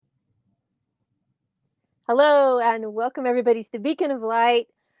Hello, and welcome everybody to the Beacon of Light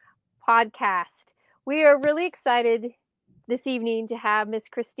podcast. We are really excited this evening to have Miss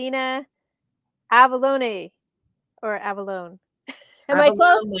Christina Avalone or Avalone. Am I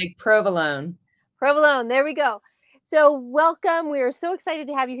close? Avalone, like provolone. Provolone. There we go. So, welcome. We are so excited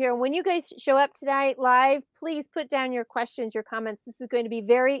to have you here. And when you guys show up tonight live, please put down your questions, your comments. This is going to be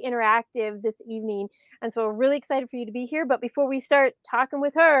very interactive this evening. And so, we're really excited for you to be here. But before we start talking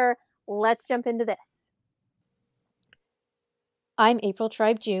with her, let's jump into this. I'm April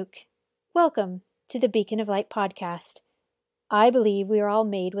Tribe Juke. Welcome to the Beacon of Light podcast. I believe we are all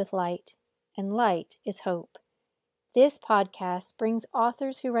made with light, and light is hope. This podcast brings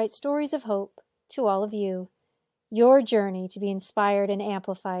authors who write stories of hope to all of you. Your journey to be inspired and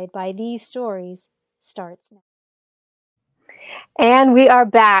amplified by these stories starts now. And we are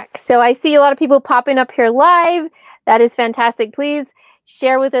back. So I see a lot of people popping up here live. That is fantastic. Please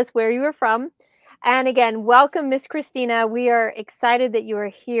share with us where you are from. And again, welcome, Miss Christina. We are excited that you are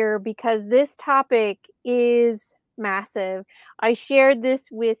here because this topic is massive. I shared this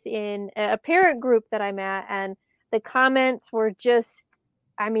within a parent group that I'm at, and the comments were just,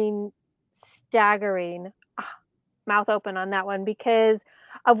 staggering. Mouth open on that one because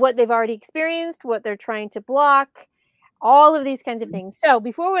of what they've already experienced, what they're trying to block, all of these kinds of things. So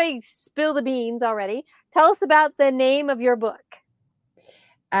before we spill the beans already, tell us about the name of your book.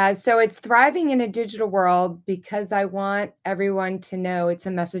 So it's Thriving in a Digital World because I want everyone to know it's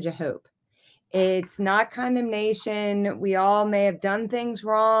a message of hope. It's not condemnation. We all may have done things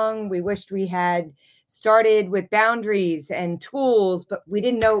wrong. We wished we had started with boundaries and tools, but we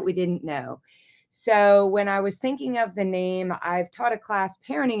didn't know what we didn't know. So when I was thinking of the name, I've taught a class,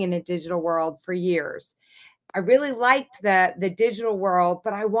 Parenting in a Digital World, for years. I really liked the digital world,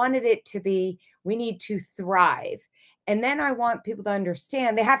 but I wanted it to be, we need to thrive. And then I want people to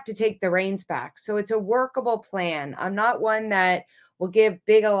understand they have to take the reins back. So it's a workable plan. I'm not one that will give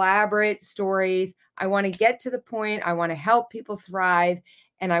big, elaborate stories. I want to get to the point. I want to help people thrive.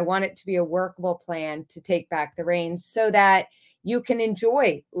 And I want it to be a workable plan to take back the reins so that you can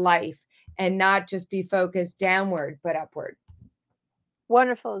enjoy life and not just be focused downward, but upward.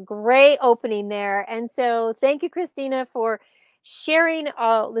 Wonderful. Great opening there. And so thank you, Christina, for sharing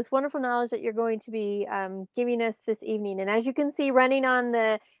all this wonderful knowledge that you're going to be giving us this evening. And as you can see, running on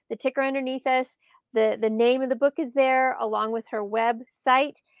the ticker underneath us, the name of the book is there along with her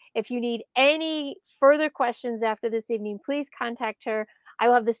website. If you need any further questions after this evening, please contact her. I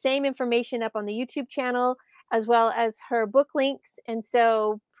will have the same information up on the YouTube channel as well as her book links. And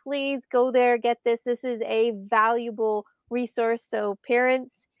so please go there, get this. This is a valuable resource. So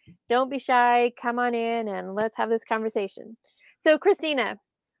parents, don't be shy. Come on in and let's have this conversation. So Christina,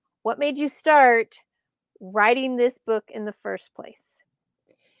 what made you start writing this book in the first place?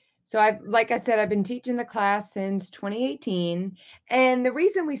 So like I said, I've been teaching the class since 2018. And the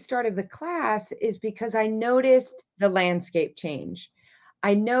reason we started the class is because I noticed the landscape change.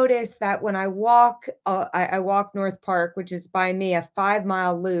 I noticed that when I walk North Park, which is by me, a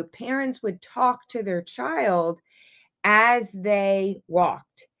 5-mile loop, parents would talk to their child as they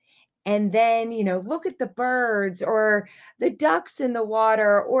walked. And then, look at the birds or the ducks in the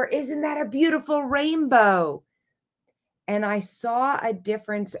water, or isn't that a beautiful rainbow? And I saw a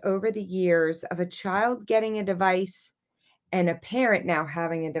difference over the years of a child getting a device and a parent now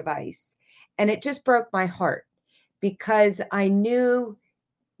having a device. And it just broke my heart because I knew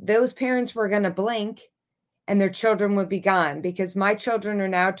those parents were going to blink and their children would be gone, because my children are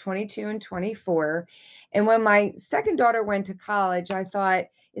now 22 and 24. And when my second daughter went to college, I thought,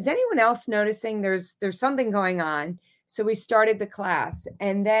 is anyone else noticing there's something going on? So we started the class.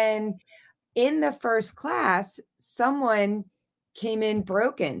 And then in the first class, someone came in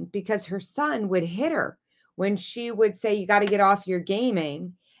broken because her son would hit her when she would say, you got to get off your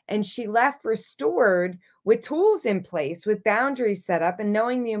gaming. And she left restored with tools in place, with boundaries set up, and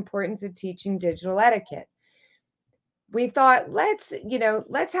knowing the importance of teaching digital etiquette. We thought, let's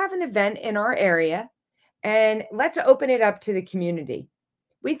have an event in our area and let's open it up to the community.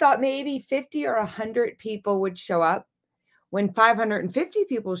 We thought maybe 50 or 100 people would show up. When 550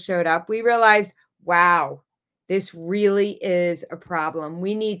 people showed up, we realized, wow, this really is a problem.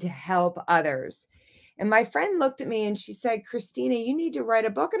 We need to help others. And my friend looked at me and she said, Christina, you need to write a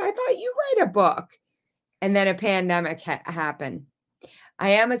book. And I thought, you write a book. And then a pandemic happened. I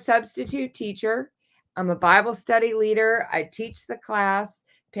am a substitute teacher. I'm a Bible study leader. I teach the class,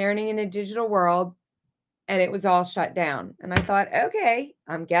 Parenting in a Digital World, and it was all shut down. And I thought, okay,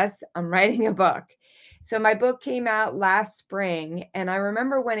 I'm writing a book. So my book came out last spring. And I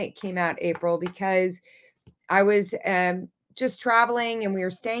remember when it came out, April, because I was just traveling, and we were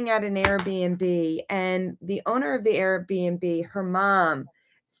staying at an Airbnb, and the owner of the Airbnb, her mom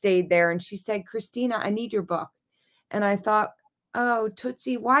stayed there, and she said, "Christina, I need your book." And I thought, "Oh,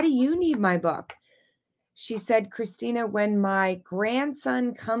 Tootsie, why do you need my book?" She said, "Christina, when my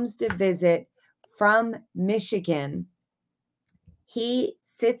grandson comes to visit from Michigan, he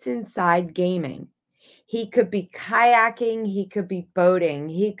sits inside gaming. He could be kayaking, he could be boating,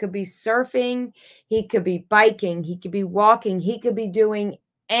 he could be surfing, he could be biking, he could be walking, he could be doing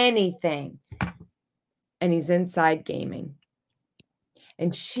anything. And he's inside gaming."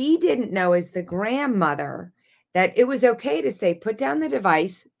 And she didn't know, as the grandmother, that it was okay to say, "Put down the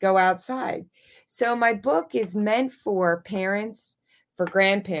device, go outside." So my book is meant for parents, for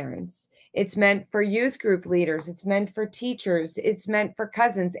grandparents. It's meant for youth group leaders. It's meant for teachers. It's meant for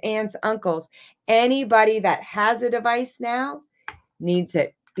cousins, aunts, uncles. Anybody that has a device now needs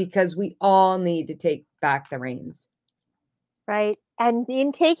it, because we all need to take back the reins. Right. And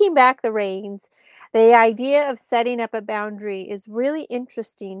in taking back the reins, the idea of setting up a boundary is really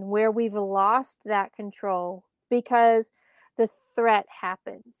interesting where we've lost that control because the threat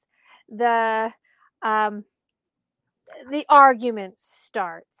happens. The um the argument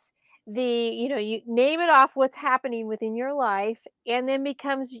starts. You name it off what's happening within your life and then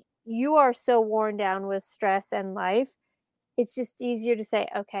becomes you are so worn down with stress and life. It's just easier to say,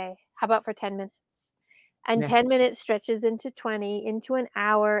 "Okay, how about for 10 minutes?" And Yeah. 10 minutes stretches into 20, into an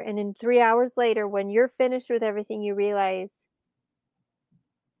hour, and then 3 hours later, when you're finished with everything, you realize,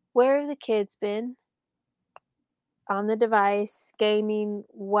 "Where have the kids been?" On the device, gaming,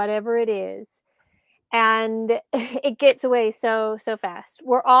 whatever it is, and it gets away so fast.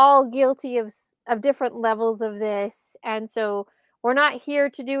 We're all guilty of different levels of this, and so we're not here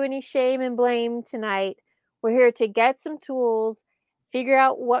to do any shame and blame tonight. We're here to get some tools, figure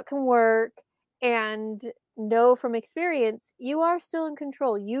out what can work, and know from experience you are still in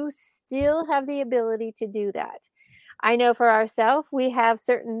control. You still have the ability to do that. I know for ourselves, we have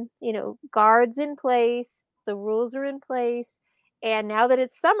certain, guards in place, the rules are in place, and now that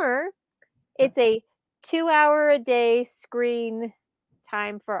it's summer, it's a 2-hour a day screen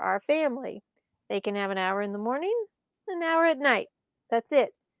time for our family. They can have an hour in the morning, an hour at night. That's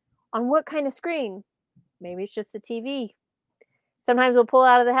it. On what kind of screen? Maybe it's just the TV. Sometimes we'll pull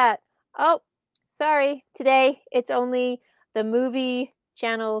out of the hat. "Oh, sorry, today it's only the movie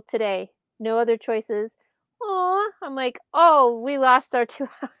channel today. No other choices." Aw, I'm like, "Oh, we lost our 2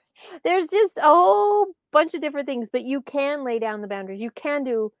 hours." There's just a whole bunch of different things, but you can lay down the boundaries. You can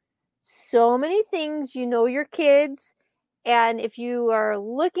do so many things. You know your kids, and if you are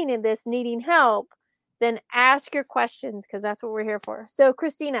looking at this needing help, then ask your questions because that's what we're here for. So,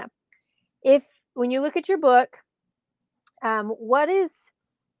 Christina, if when you look at your book, what is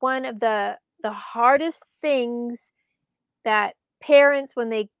one of the hardest things that parents when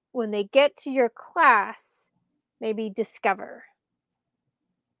they get to your class maybe discover?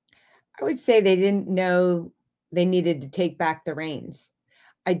 I would say they didn't know they needed to take back the reins.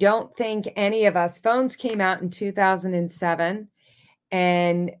 I don't think any of us, phones came out in 2007,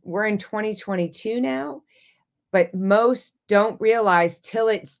 and we're in 2022 now, but most don't realize till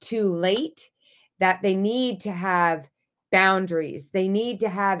it's too late that they need to have boundaries. They need to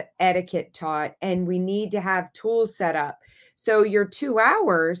have etiquette taught, and we need to have tools set up. So your 2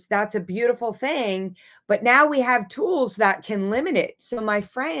 hours, that's a beautiful thing, but now we have tools that can limit it. So my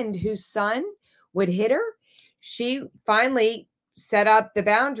friend whose son would hit her, she finally set up the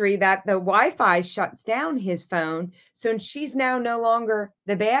boundary that the Wi-Fi shuts down his phone, so she's now no longer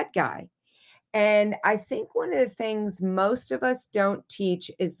the bad guy. And I think one of the things most of us don't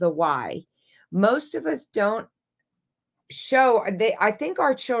teach is the why. Most of us don't show they I think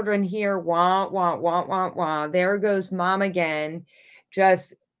our children hear wah wah wah wah wah. There goes mom again,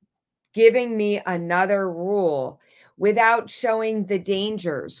 just giving me another rule without showing the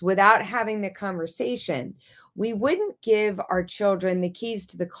dangers, without having the conversation. We wouldn't give our children the keys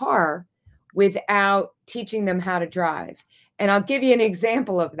to the car without teaching them how to drive. And I'll give you an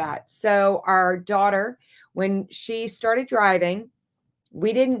example of that. So, our daughter, when she started driving,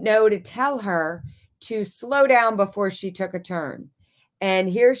 we didn't know to tell her to slow down before she took a turn. And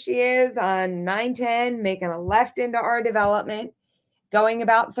here she is on 910, making a left into our development, going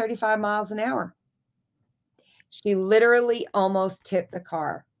about 35 miles an hour. She literally almost tipped the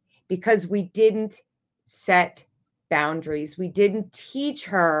car because we didn't set boundaries. We didn't teach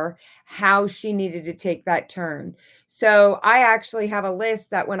her how she needed to take that turn. So I actually have a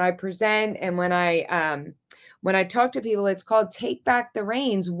list that when I present and when I talk to people, it's called Take Back the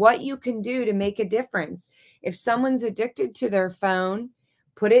Reins, what you can do to make a difference. If someone's addicted to their phone,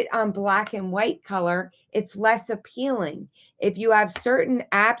 put it on black and white color, it's less appealing. If you have certain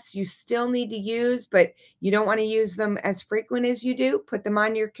apps you still need to use, but you don't want to use them as frequent as you do, put them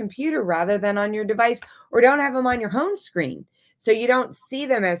on your computer rather than on your device, or don't have them on your home screen so you don't see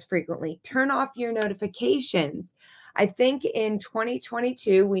them as frequently. Turn off your notifications. I think in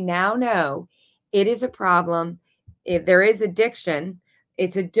 2022, we now know it is a problem. There is addiction.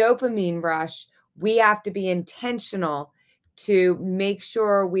 It's a dopamine rush. We have to be intentional to make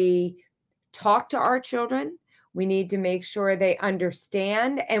sure we talk to our children. We need to make sure they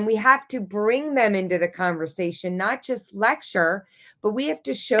understand, and we have to bring them into the conversation, not just lecture, but we have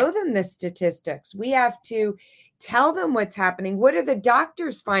to show them the statistics. We have to tell them what's happening. What are the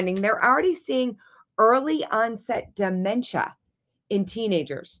doctors finding? They're already seeing early onset dementia in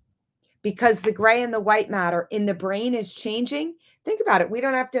teenagers because the gray and the white matter in the brain is changing. Think about it. We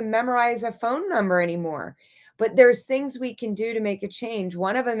don't have to memorize a phone number anymore, but there's things we can do to make a change.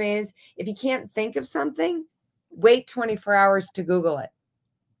 One of them is if you can't think of something, wait 24 hours to Google it.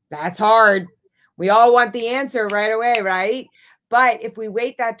 That's hard. We all want the answer right away, right? But if we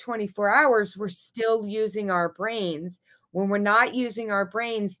wait that 24 hours, we're still using our brains. When we're not using our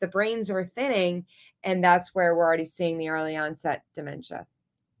brains, the brains are thinning, and that's where we're already seeing the early onset dementia.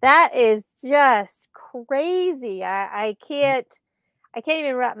 That is just crazy. I can't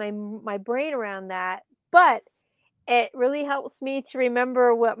even wrap my brain around that. But it really helps me to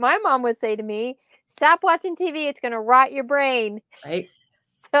remember what my mom would say to me, "Stop watching TV, it's gonna rot your brain." Right?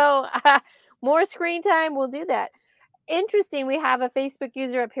 So, more screen time will do that. Interesting, we have a Facebook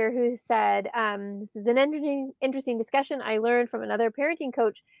user up here who said, "This is an interesting discussion. I learned from another parenting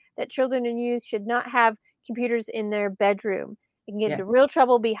coach that children and youth should not have computers in their bedroom. They can get into Yes. real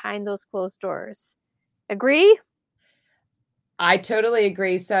trouble behind those closed doors." Agree? I totally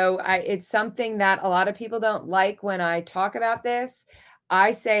agree. So it's something that a lot of people don't like when I talk about this.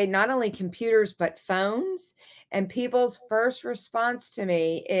 I say not only computers, but phones. And people's first response to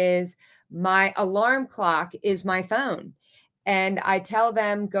me is my alarm clock is my phone. And I tell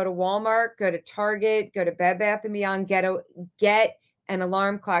them go to Walmart, go to Target, go to Bed Bath and Beyond, get an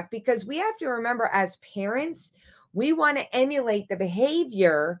alarm clock because we have to remember as parents, we want to emulate the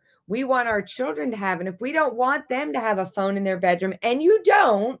behavior we want our children to have. And if we don't want them to have a phone in their bedroom, and you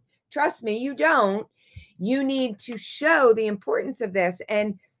don't, trust me, you don't, you need to show the importance of this.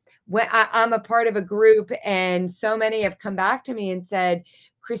 And when I'm a part of a group, and so many have come back to me and said,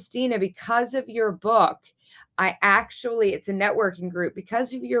 Christina, because of your book, it's a networking group.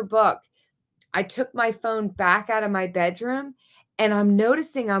 Because of your book, I took my phone back out of my bedroom and I'm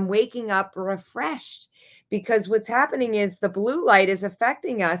noticing I'm waking up refreshed because what's happening is the blue light is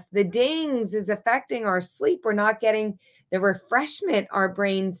affecting us. The dings is affecting our sleep. We're not getting the refreshment our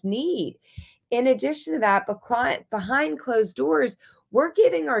brains need. In addition to that, behind closed doors, we're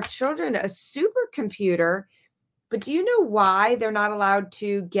giving our children a supercomputer. But do you know why they're not allowed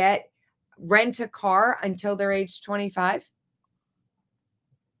to rent a car until they're age 25?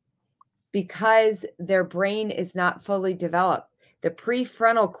 Because their brain is not fully developed. The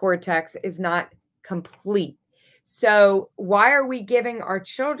prefrontal cortex is not complete. So, why are we giving our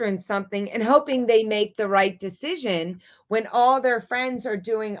children something and hoping they make the right decision when all their friends are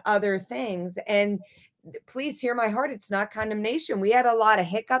doing other things? And please hear my heart, it's not condemnation. We had a lot of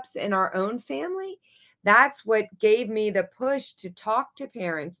hiccups in our own family. That's what gave me the push to talk to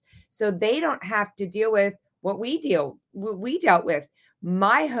parents so they don't have to deal with what we dealt with.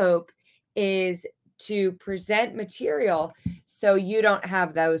 My hope is to present material so you don't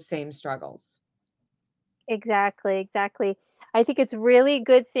have those same struggles. Exactly, exactly. I think it's really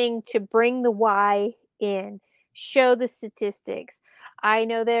good thing to bring the why in, show the statistics. I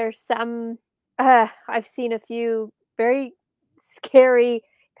know there's some I've seen a few very scary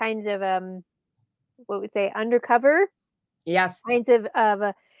kinds of what would say undercover Yes. kinds of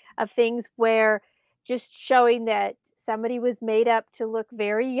things where just showing that somebody was made up to look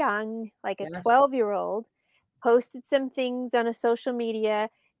very young, like a Yes. 12-year-old, posted some things on a social media.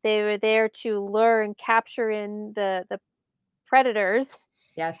 They were there to lure and capture in the predators,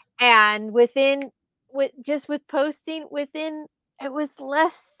 Yes. and with posting within it was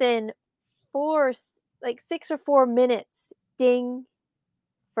less than 6 or 4 minutes, ding,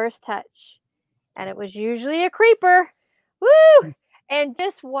 first touch, and it was usually a creeper. Woo! And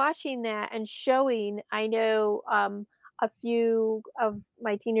just watching that and showing, I know, a few of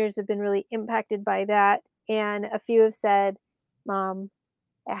my teenagers have been really impacted by that, and a few have said, "Mom,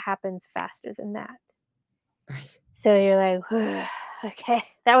 it happens faster than that." Right. So you're like, "Whew, okay,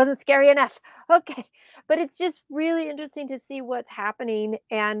 that wasn't scary enough." Okay. But it's just really interesting to see what's happening.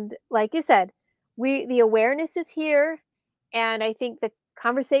 And like you said, the awareness is here. And I think the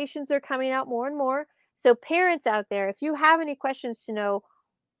conversations are coming out more and more. So parents out there, if you have any questions to know,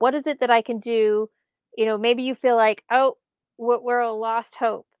 what is it that I can do? Maybe you feel like, oh, we're a lost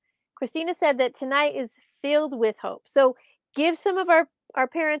hope. Christina said that tonight is filled with hope. So give some of our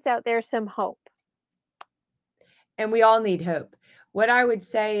parents out there some hope. And we all need hope. What I would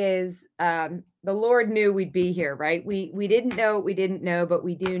say is, the Lord knew we'd be here, right? We didn't know what we didn't know, but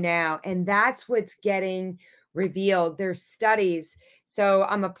we do now, and that's what's getting revealed. There's studies. So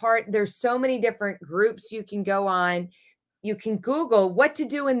I'm a part. There's so many different groups you can go on. You can Google what to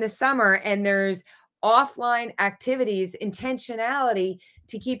do in the summer, and there's offline activities, intentionality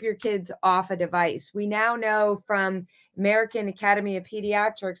to keep your kids off a device. We now know from American Academy of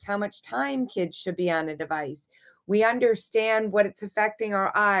Pediatrics how much time kids should be on a device. We understand what it's affecting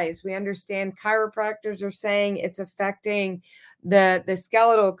our eyes. We understand chiropractors are saying it's affecting the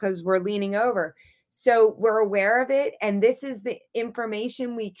skeletal because we're leaning over. So we're aware of it. And this is the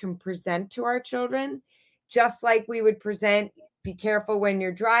information we can present to our children, just like we would present, be careful when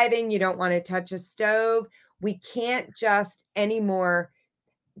you're driving, you don't want to touch a stove. We can't just anymore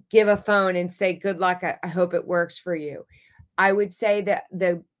give a phone and say, good luck. I hope it works for you. I would say that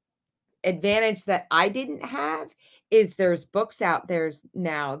the advantage that I didn't have is there's books out there's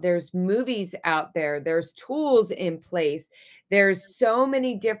now, there's movies out there, there's tools in place. There's so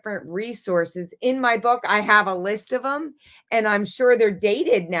many different resources. In my book, I have a list of them, and I'm sure they're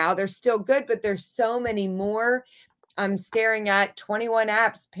dated now. They're still good, but there's so many more. I'm staring at 21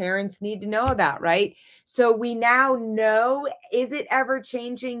 apps parents need to know about, right? So we now know, is it ever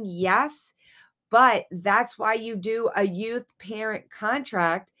changing? Yes. But that's why you do a youth parent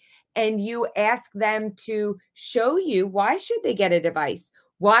contract, and you ask them to show you, why should they get a device?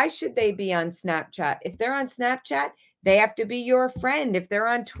 Why should they be on Snapchat? If they're on Snapchat, they have to be your friend. If they're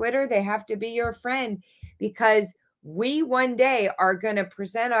on Twitter, they have to be your friend, because we one day are going to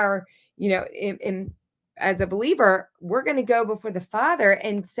present our, as a believer, we're going to go before the Father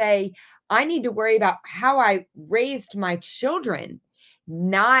and say, I need to worry about how I raised my children,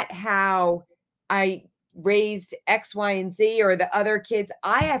 not how I raised X, Y, and Z or the other kids.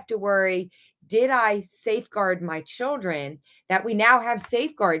 I have to worry, did I safeguard my children? That we now have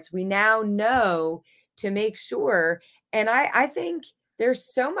safeguards. We now know to make sure. And I think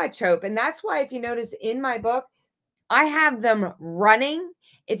there's so much hope. And that's why, if you notice in my book, I have them running.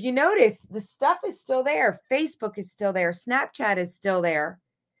 If you notice, the stuff is still there. Facebook is still there. Snapchat is still there,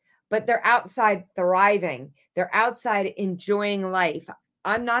 but they're outside thriving. They're outside enjoying life.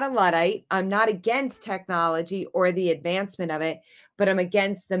 I'm not a Luddite. I'm not against technology or the advancement of it, but I'm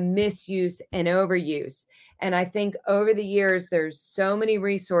against the misuse and overuse. And I think over the years, there's so many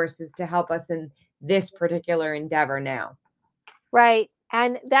resources to help us in this particular endeavor now. Right.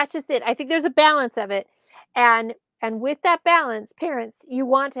 And that's just it. I think there's a balance of it. And with that balance, parents, you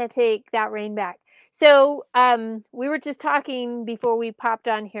want to take that rein back. So, we were just talking before we popped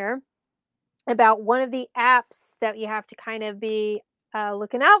on here about one of the apps that you have to kind of be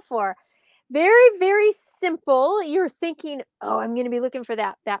looking out for. Very, very simple. You're thinking, "Oh, I'm gonna be looking for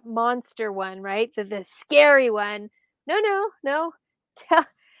that monster one, right? The scary one." No, no, no. Tell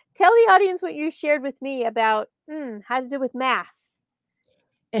tell the audience what you shared with me about, has to do with math.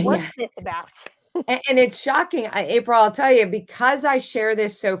 What's Yeah. this about? And it's shocking, April, I'll tell you, because I share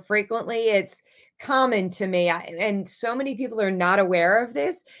this so frequently, it's common to me. And so many people are not aware of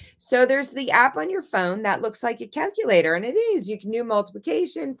this. So there's the app on your phone that looks like a calculator, and it is. You can do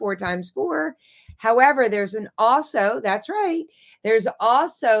multiplication, 4 times 4. However, that's right. There's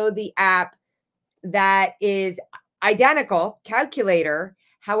also the app that is identical, calculator.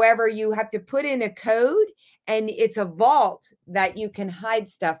 However, you have to put in a code, and it's a vault that you can hide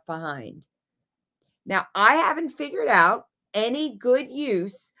stuff behind. Now, I haven't figured out any good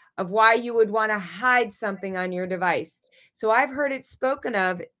use of why you would want to hide something on your device. So I've heard it spoken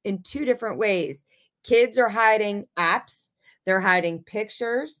of in 2 different ways. Kids are hiding apps, they're hiding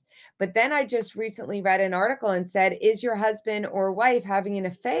pictures. But then I just recently read an article and said, is your husband or wife having an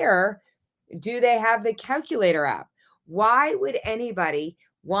affair? Do they have the calculator app? Why would anybody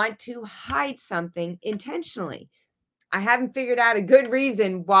want to hide something intentionally? I haven't figured out a good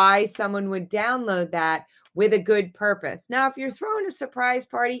reason why someone would download that with a good purpose. Now, if you're throwing a surprise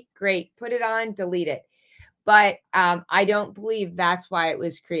party, great, put it on, delete it. But I don't believe that's why it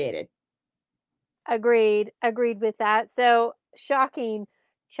was created. Agreed. Agreed with that. So, shocking.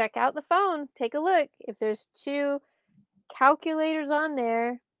 Check out the phone. Take a look. If there's 2 calculators on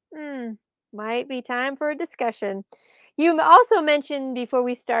there, might be time for a discussion. You also mentioned before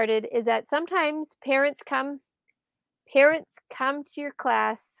we started is that sometimes parents come to your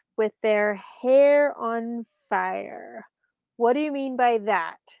class with their hair on fire. What do you mean by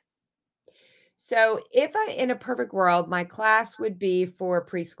that? So, if I in a perfect world, my class would be for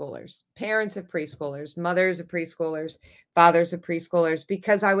preschoolers, parents of preschoolers, mothers of preschoolers, fathers of preschoolers,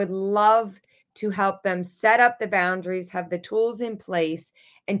 because I would love to help them set up the boundaries, have the tools in place,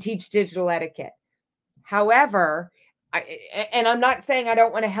 and teach digital etiquette. However, and I'm not saying I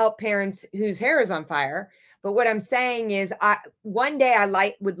don't want to help parents whose hair is on fire, but what I'm saying is I one day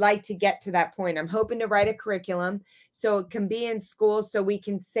I would like to get to that point. I'm hoping to write a curriculum so it can be in schools so we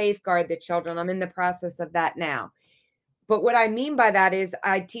can safeguard the children. I'm in the process of that now. But what I mean by that is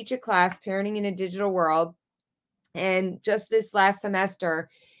I teach a class, Parenting in a Digital World, and just this last semester,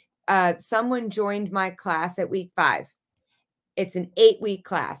 someone joined my class at week 5. It's an 8-week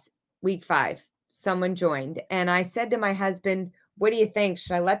class. Week 5, someone joined, and I said to my husband, "What do you think?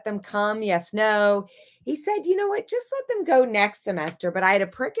 Should I let them come? Yes, no?" He said, "You know what? Just let them go next semester." But I had a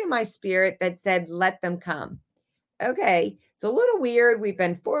prick in my spirit that said, "Let them come." Okay, it's a little weird. We've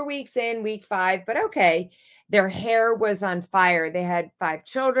been 4 weeks in, week 5, but okay. Their hair was on fire. They had 5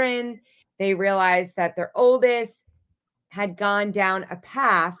 children. They realized that their oldest had gone down a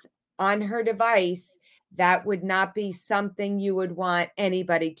path on her device that would not be something you would want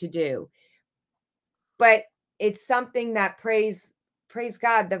anybody to do. But it's something that praise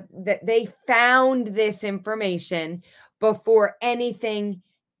God that they found this information before anything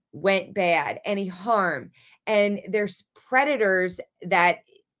went bad, any harm. And there's predators that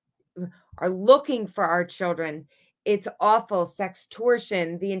are looking for our children. It's awful.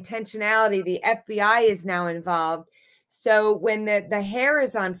 Sextortion, the intentionality, the FBI is now involved. So when the hair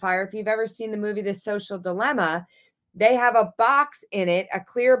is on fire, if you've ever seen the movie The Social Dilemma, they have a box in it, a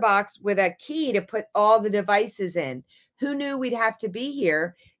clear box with a key to put all the devices in. Who knew we'd have to be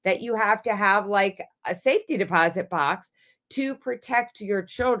here, that you have to have like a safety deposit box to protect your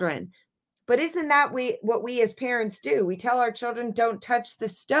children? But isn't that what we as parents do? We tell our children, don't touch the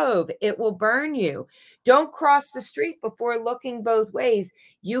stove, it will burn you. Don't cross the street before looking both ways.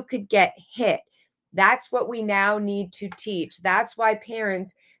 You could get hit. That's what we now need to teach. That's why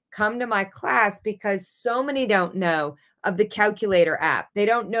parents come to my class, because so many don't know of the calculator app. They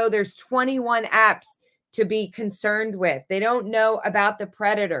don't know there's 21 apps to be concerned with. They don't know about the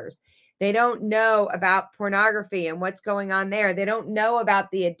predators. They don't know about pornography and what's going on there. They don't know about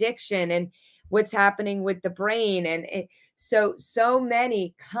the addiction and what's happening with the brain. And so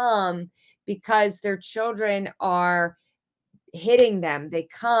many come because their children are hitting them. They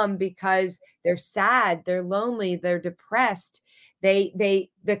come because they're sad, they're lonely, they're depressed. The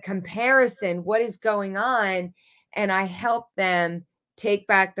comparison, what is going on? And I help them take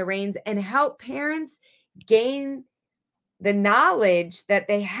back the reins and help parents gain the knowledge that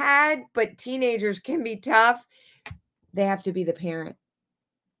they had, but teenagers can be tough. They have to be the parent.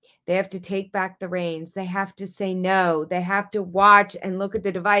 They have to take back the reins. They have to say no. They have to watch and look at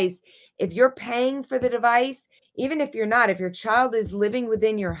the device. If you're paying for the device, even if you're not, if your child is living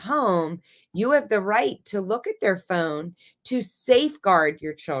within your home, you have the right to look at their phone to safeguard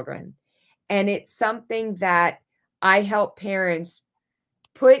your children. And it's something that I help parents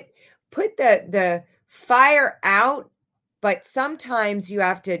put the fire out, but sometimes you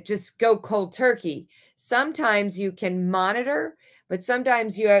have to just go cold turkey. Sometimes you can monitor, but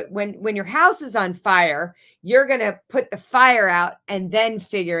sometimes when your house is on fire, you're going to put the fire out and then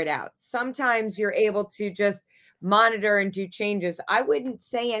figure it out. Sometimes you're able to just monitor and do changes. I wouldn't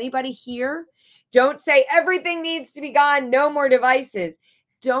say anybody here, don't say everything needs to be gone, no more devices.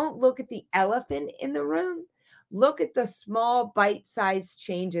 Don't look at the elephant in the room. Look at the small bite-sized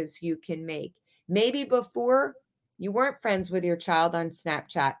changes you can make. Maybe before you weren't friends with your child on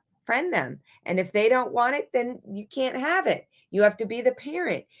Snapchat. Friend them. And if they don't want it, then you can't have it. You have to be the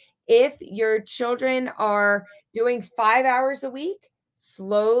parent. If your children are doing 5 hours a week,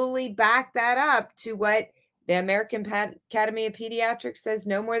 slowly back that up to what the American Academy of Pediatrics says,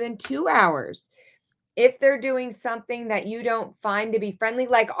 no more than 2 hours. If they're doing something that you don't find to be friendly,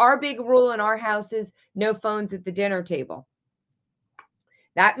 like our big rule in our house is no phones at the dinner table.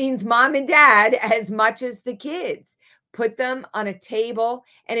 That means mom and dad as much as the kids. Put them on a table,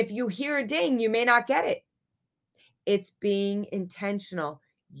 and if you hear a ding, you may not get it. It's being intentional.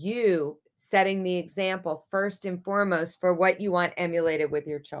 You setting the example first and foremost for what you want emulated with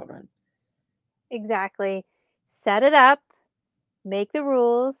your children. Exactly. Set it up, make the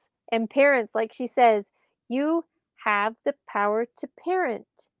rules, and parents, like she says, you have the power to parent.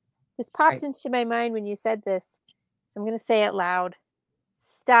 This popped Right. into my mind when you said this, so I'm going to say it loud.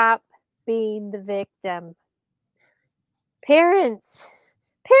 Stop being the victim. Parents,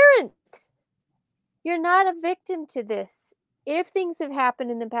 parent, you're not a victim to this. If things have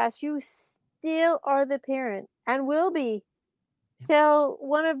happened in the past, you still are the parent and will be. till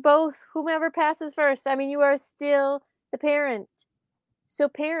one of both, whomever passes first. I mean, you are still the parent. So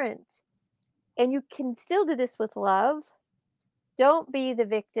parent, and you can still do this with love. Don't be the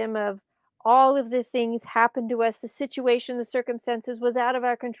victim of all of the things happened to us. The situation, the circumstances was out of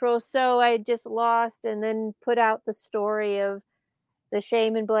our control. So I just lost and then put out the story of the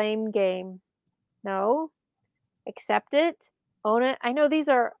shame and blame game. No, accept it, own it. I know these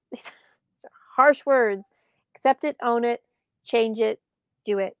are harsh words. Accept it, own it, change it,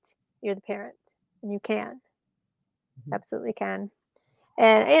 do it. You're the parent, and you can. Mhm. Absolutely can.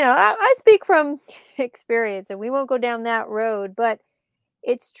 And I speak from experience, and we won't go down that road, but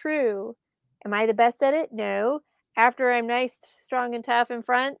it's true. Am I the best at it? No. After I'm nice, strong, and tough in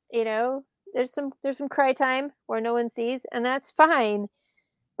front, there's some cry time where no one sees, and that's fine.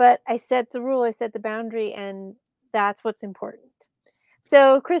 But I set the rule, I set the boundary, and that's what's important.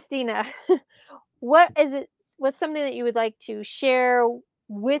 So, Christina, what is it? What's something that you would like to share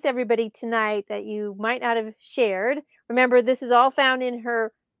with everybody tonight that you might not have shared? Remember, this is all found in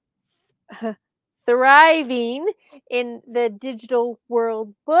her Thriving in the Digital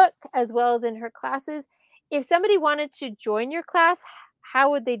World book as well as in her classes. If somebody wanted to join your class,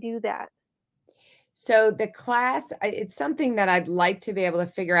 how would they do that? So the class, it's something that I'd like to be able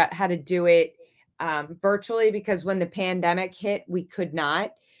to figure out how to do it virtually because when the pandemic hit, we could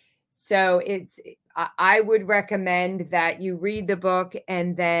not. So I would recommend that you read the book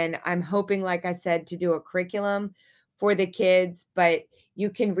and then I'm hoping, like I said, to do a curriculum for the kids, but you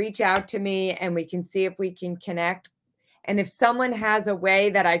can reach out to me and we can see if we can connect. And if someone has a way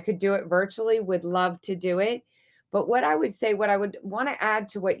that I could do it virtually, would love to do it. But what I would say, what I would want to add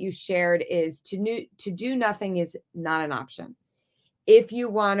to what you shared is to do nothing is not an option. If you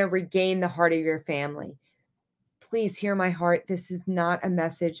want to regain the heart of your family, please hear my heart. This is not a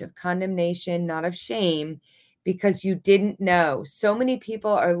message of condemnation, not of shame, because you didn't know. So many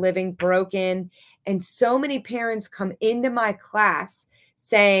people are living broken, and so many parents come into my class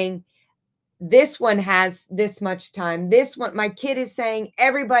saying, this one has this much time. This one, my kid is saying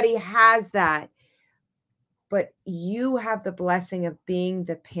everybody has that. But you have the blessing of being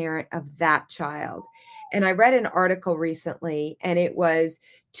the parent of that child. And I read an article recently, and it was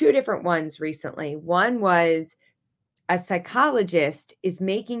two different ones recently. One was a psychologist is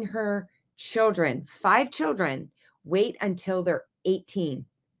making her children, 5 children, wait until they're 18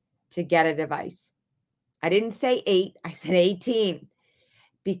 to get a device. I didn't say 8, I said 18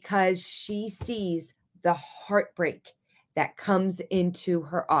 because she sees the heartbreak that comes into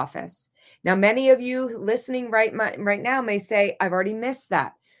her office. Now, many of you listening right now may say, I've already missed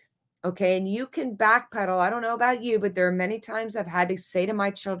that. Okay. And you can backpedal. I don't know about you, but there are many times I've had to say to my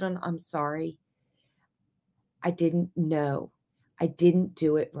children, I'm sorry. I didn't know. I didn't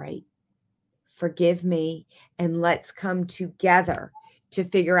do it right. Forgive me. And let's come together to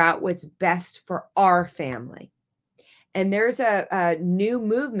figure out what's best for our family. And there's a new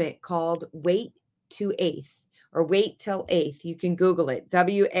movement called Wait to Eighth or Wait Till Eighth. You can Google it,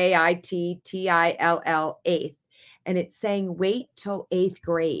 WAITTILL eighth. And it's saying wait till eighth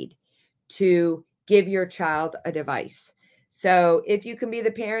grade to give your child a device. So if you can be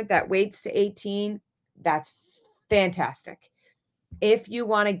the parent that waits to 18, that's fantastic. If you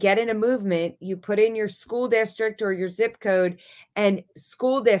want to get in a movement, you put in your school district or your zip code, and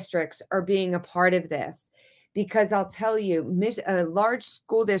school districts are being a part of this. Because I'll tell you, a large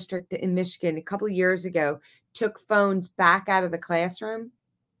school district in Michigan a couple of years ago took phones back out of the classroom.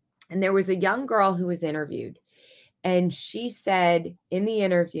 And there was a young girl who was interviewed. And she said in the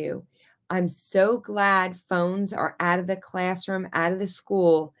interview, I'm so glad phones are out of the classroom, out of the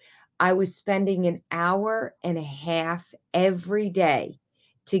school. I was spending an hour and a half every day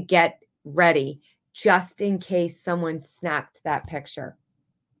to get ready just in case someone snapped that picture.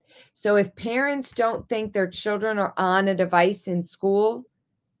 So if parents don't think their children are on a device in school,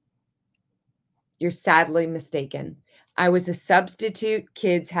 you're sadly mistaken. I was a substitute.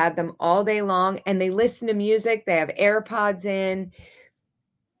 Kids had them all day long and they listen to music. They have AirPods in.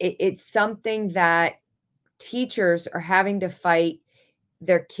 It's something that teachers are having to fight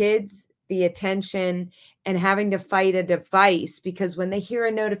their kids, the attention, and having to fight a device because when they hear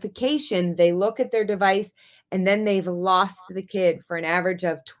a notification, they look at their device and then they've lost the kid for an average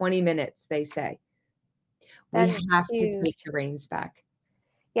of 20 minutes, they say. We That is have to take huge. the reins back.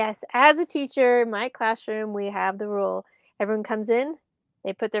 Yes, as a teacher, my classroom, we have the rule. Everyone comes in,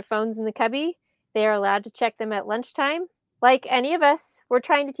 they put their phones in the cubby. They are allowed to check them at lunchtime. Like any of us, we're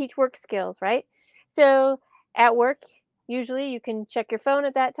trying to teach work skills, right? So at work, usually you can check your phone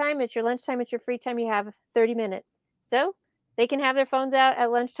at that time. It's your lunchtime, it's your free time. You have 30 minutes. So They can have their phones out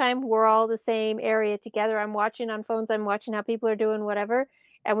at lunchtime. We're all the same area together. I'm watching on phones. I'm watching how people are doing whatever,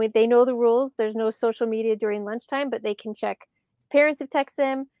 and they know the rules. There's no social media during lunchtime, but they can check. Parents have texted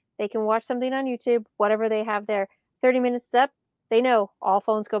them. They can watch something on YouTube, whatever they have there. 30 minutes is up. They know all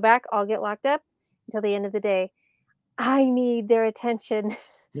phones go back. All get locked up until the end of the day. I need their attention.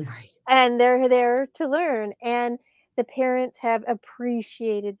 Right. And they're there to learn, and the parents have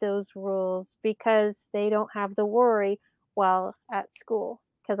appreciated those rules because they don't have the worry while at school.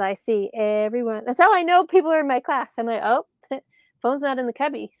 Because I see everyone, that's how I know people are in my class. I'm like, "Oh, phone's not in the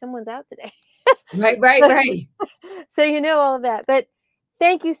cubby, someone's out today." Right, right, right. So you know all of that, but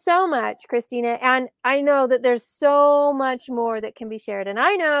thank you so much, Christina, and I know that there's so much more that can be shared, and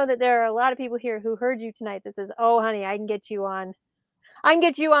I know that there are a lot of people here who heard you tonight that says, "Oh, honey, I can get you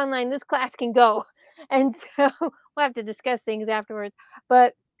online. This class can go." And so we'll have to discuss things afterwards.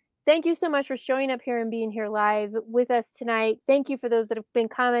 But thank you so much for showing up here and being here live with us tonight. Thank you for those that have been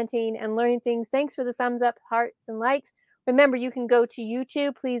commenting and learning things. Thanks for the thumbs up, hearts, and likes. Remember, you can go to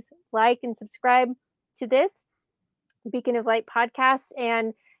YouTube. Please like and subscribe to this Beacon of Light podcast.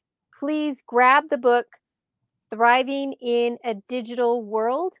 And please grab the book, Thriving in a Digital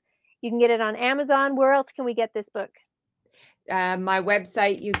World. You can get it on Amazon. Where else can we get this book? My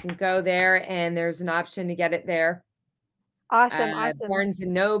website, you can go there and there's an option to get it there. Awesome. Awesome. Barnes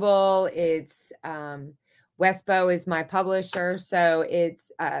and Noble, it's Westbow is my publisher, so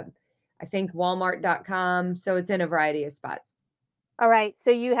it's I think Walmart.com, so it's in a variety of spots. All right, so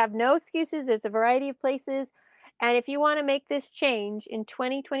you have no excuses. There's a variety of places. And if you want to make this change in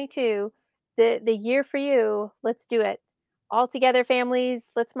 2022, the year for you, let's do it. All together, families,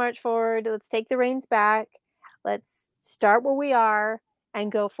 let's march forward. Let's take the reins back. Let's start where we are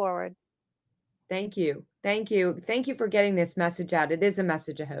and go forward. Thank you. Thank you. Thank you for getting this message out. It is a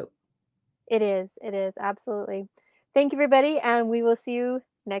message of hope. It is. It is. Absolutely. Thank you, everybody. And we will see you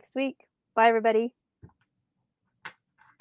next week. Bye, everybody.